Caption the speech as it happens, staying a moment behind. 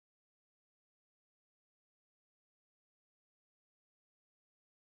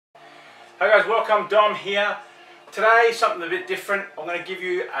Hi guys, welcome. Dom here. Today, something a bit different. I'm going to give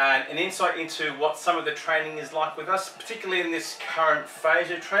you an insight into what some of the training is like with us, particularly in this current phase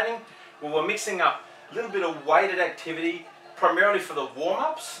of training, where we're mixing up a little bit of weighted activity, primarily for the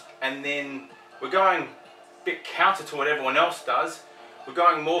warm-ups, and then we're going a bit counter to what everyone else does. We're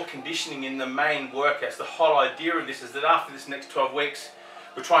going more conditioning in the main workouts. The whole idea of this is that after this next 12 weeks,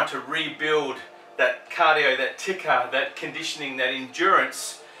 we're trying to rebuild that cardio, that ticker, that conditioning, that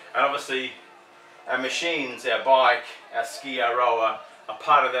endurance. And obviously our machines, our bike, our ski, our rower are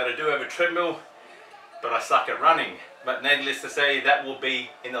part of that. I do have a treadmill, but I suck at running. But needless to say, that will be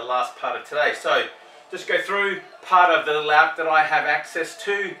in the last part of today. So just go through part of the lab that I have access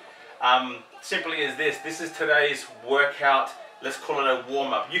to. Simply as this. This is today's workout. Let's call it a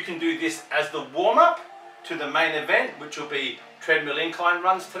warm-up. You can do this as the warm-up to the main event, which will be treadmill incline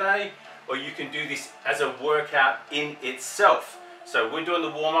runs today, or you can do this as a workout in itself. So we're doing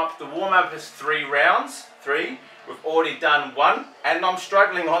the warm-up. The warm-up is 3 rounds. We've already done 1, and I'm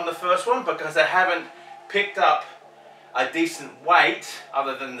struggling on the first one because I haven't picked up a decent weight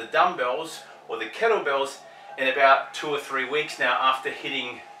other than the dumbbells or the kettlebells in about 2 or 3 weeks now, after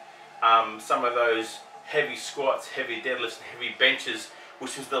hitting some of those heavy squats, heavy deadlifts, and heavy benches,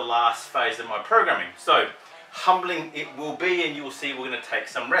 which was the last phase of my programming. So humbling it will be, and you will see we're going to take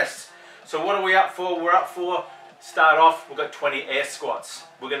some rests. So what are we up for? We're up for, start off, we've got 20 air squats.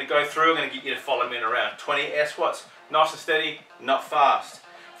 We're going to go through, I'm going to get you to follow me around. 20 air squats, nice and steady, not fast.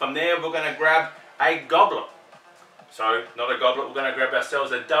 From there, we're going to grab a goblet. So, not a goblet, we're going to grab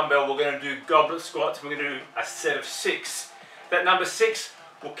ourselves a dumbbell. We're going to do goblet squats. We're going to do a set of 6. That number 6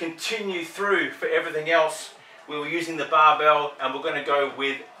 will continue through for everything else. We were using the barbell, and we're going to go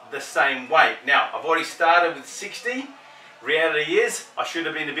with the same weight. Now, I've already started with 60. Reality is, I should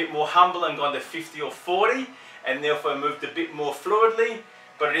have been a bit more humble and gone to 50 or 40, and therefore moved a bit more fluidly,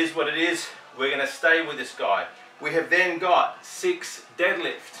 but it is what it is. We're going to stay with this guy. We have then got 6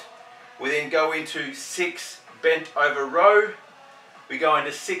 deadlift. We then go into 6 bent over row. We go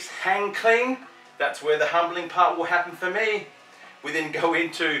into 6 hang clean. That's where the humbling part will happen for me. We then go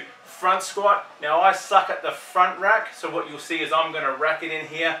into front squat. Now I suck at the front rack, so what you'll see is I'm going to rack it in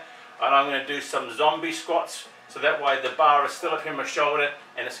here, and I'm going to do some zombie squats. So that way the bar is still up in my shoulder,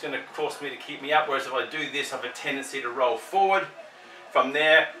 and it's going to force me to keep me up. Whereas if I do this, I have a tendency to roll forward. From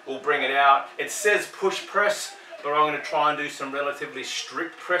there, we'll bring it out. It says push press, but I'm going to try and do some relatively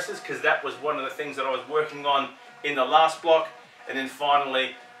strict presses, because that was one of the things that I was working on in the last block. And then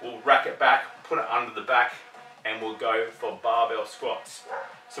finally, we'll rack it back, put it under the back, and we'll go for barbell squats.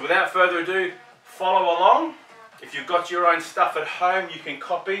 So without further ado, follow along. If you've got your own stuff at home, you can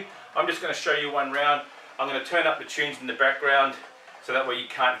copy. I'm just going to show you one round. I'm going to turn up the tunes in the background so that way you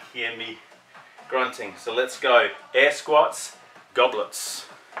can't hear me grunting. So let's go. Air squats, goblets.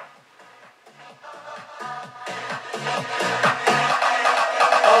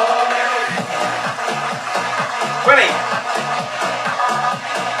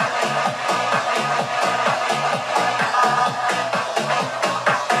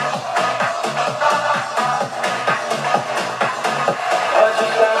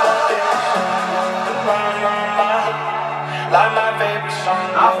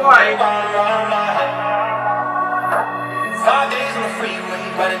 Halfway. 5 days on the freeway,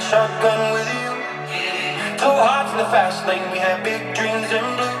 riding shotgun with you. 2 hearts in the fast lane, we had big dreams in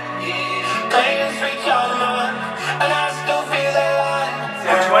blue. Playing sweet child of mine, and I still feel that line.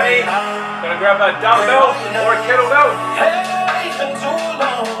 220. Gonna grab a dumbbell or a kettlebell. Hey, it's been too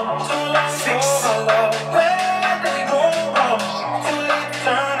long, 6. my love. Where did we go wrong? Too late to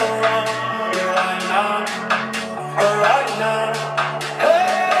turn around. We're right now, we're right now.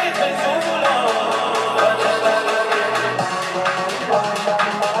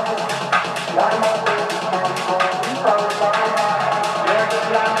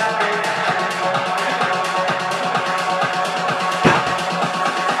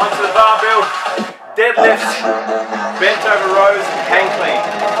 Onto the barbell, deadlift, bent over rows, and hang clean.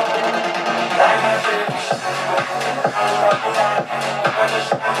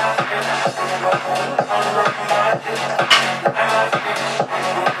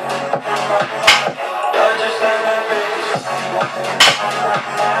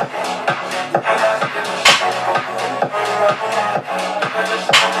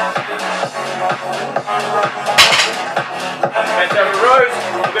 Bent over rows,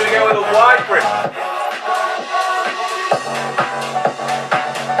 we're going to go with a wide grip.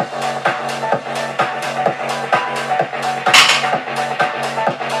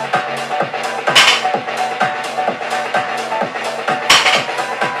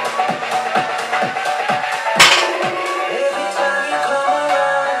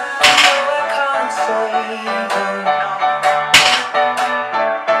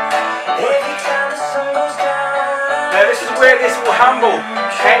 dumbbell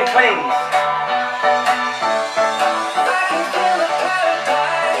hang cleans.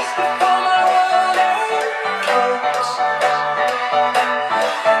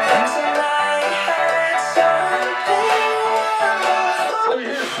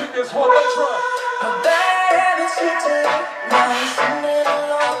 This one, let's run.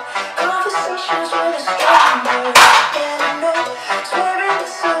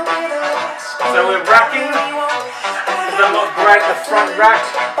 So we're racking, because I'm not great at the front rack.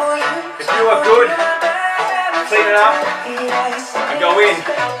 If you are good, clean it up and go in.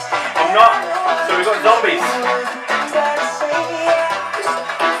 I'm not, so we've got zombies.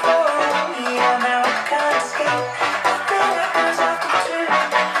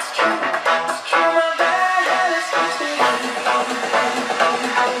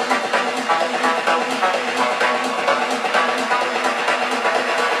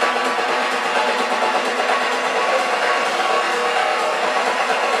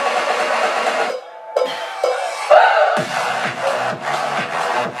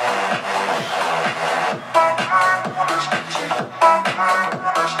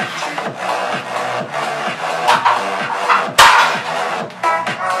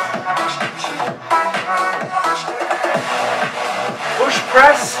 Push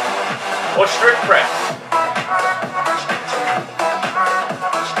press or strict press.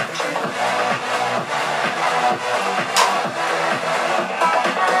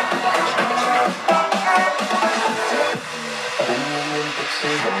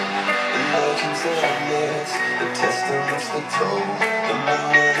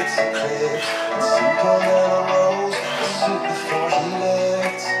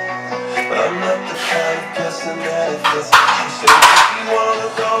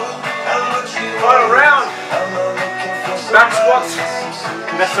 Final round. Back squats.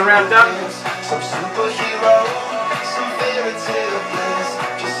 And that's the round done. Some superhero, some fairy tale bliss,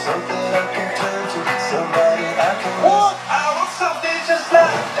 just something I can turn to, somebody I can miss. I want something just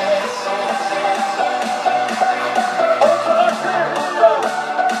like that.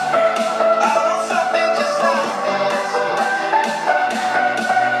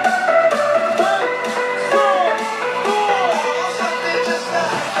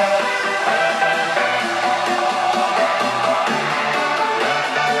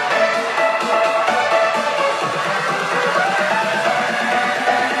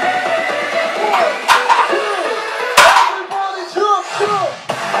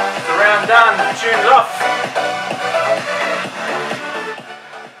 Done, tunes off.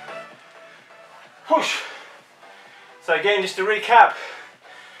 Push. So again, just to recap,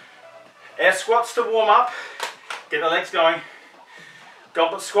 air squats to warm up, get the legs going.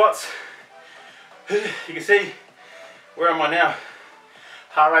 Goblet squats. You can see, where am I now?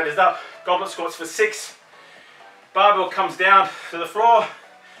 Heart rate is up. Goblet squats for 6. Barbell comes down to the floor.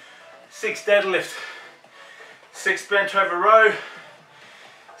 6 deadlift. 6 bent over row.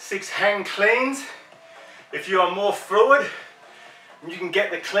 6 hang cleans. If you are more fluid, you can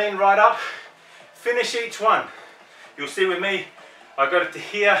get the clean right up. Finish each one. You'll see with me, I got it to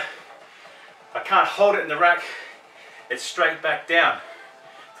here. I can't hold it in the rack. It's straight back down.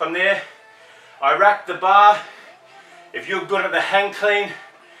 From there, I rack the bar. If you're good at the hang clean,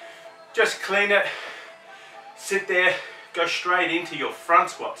 just clean it. Sit there, go straight into your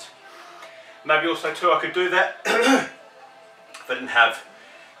front squats. Maybe also too, I could do that if I didn't have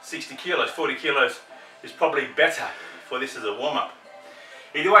 60 kilos, 40 kilos is probably better for this as a warm-up.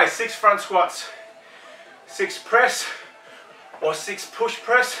 Either way, 6 front squats, 6 press or 6 push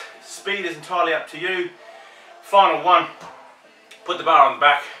press. Speed is entirely up to you. Final one, put the bar on the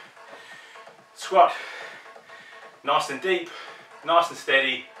back, squat, nice and deep, nice and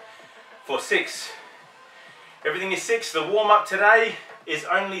steady for 6. Everything is 6. The warm-up today is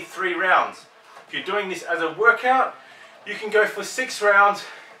only 3 rounds. If you're doing this as a workout, you can go for 6 rounds.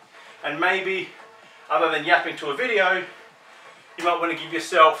 And maybe, other than yapping to a video, you might want to give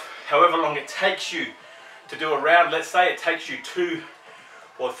yourself however long it takes you to do a round. Let's say it takes you 2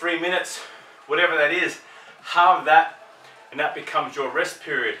 or 3 minutes, whatever that is, halve that, and that becomes your rest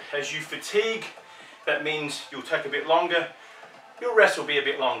period. As you fatigue, that means you'll take a bit longer, your rest will be a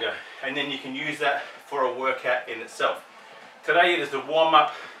bit longer, and then you can use that for a workout in itself. Today it is the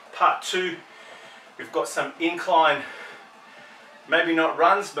warm-up part 2. We've got some incline, maybe not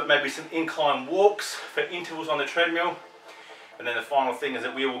runs, but maybe some incline walks for intervals on the treadmill. And then the final thing is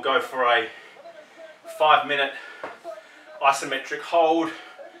that we will go for a 5-minute isometric hold,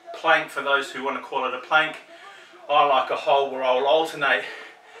 plank for those who want to call it a plank. I like a hold where I will alternate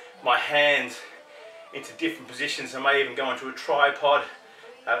my hands into different positions. I may even go into a tripod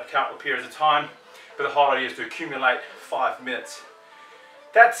at a couple of periods of time. But the whole idea is to accumulate 5 minutes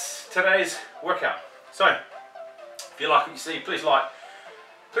that's today's workout. So if you like what you see, please like,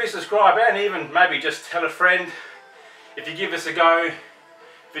 please subscribe, and even maybe just tell a friend. If you give us a go,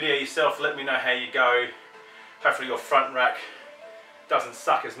 video yourself, let me know how you go. Hopefully your front rack doesn't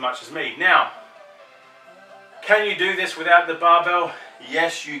suck as much as me. Now, can you do this without the barbell?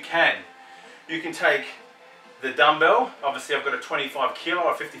 Yes, you can. You can take the dumbbell, obviously I've got a 25 kilo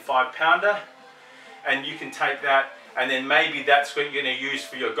or 55 pounder, and you can take that, and then maybe that's what you're going to use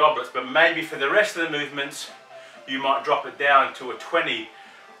for your goblets, but maybe for the rest of the movements you might drop it down to a 20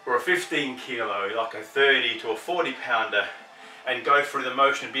 or a 15 kilo, like a 30 to a 40 pounder, and go through the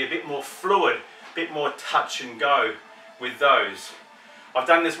motion, be a bit more fluid, a bit more touch and go with those. I've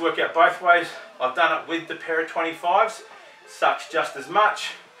done this workout both ways. I've done it with the pair of 25s, sucks just as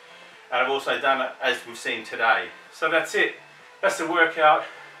much, and I've also done it as we've seen today. So that's it, that's the workout.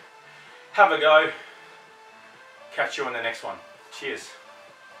 Have a go. Catch you on the next one. Cheers.